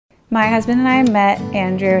My husband and I met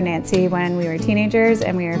Andrew and Nancy when we were teenagers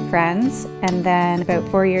and we were friends. And then about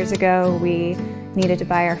 4 years ago, we needed to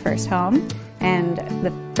buy our first home. And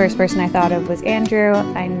the first person I thought of was Andrew.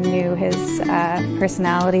 I knew his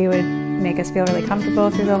personality would make us feel really comfortable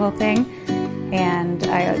through the whole thing. And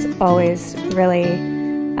I was always really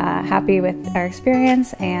happy with our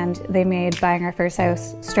experience, and they made buying our first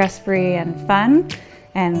house stress-free and fun.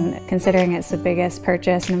 And considering it's the biggest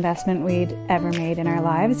purchase and investment we'd ever made in our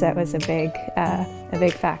lives, that was a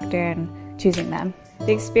big factor in choosing them.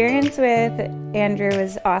 The experience with Andrew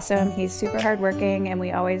was awesome. He's super hardworking, and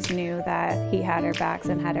we always knew that he had our backs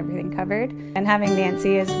and had everything covered. And having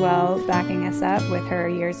Nancy as well backing us up with her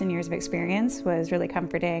years and years of experience was really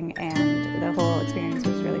comforting, and the whole experience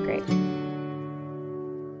was really great.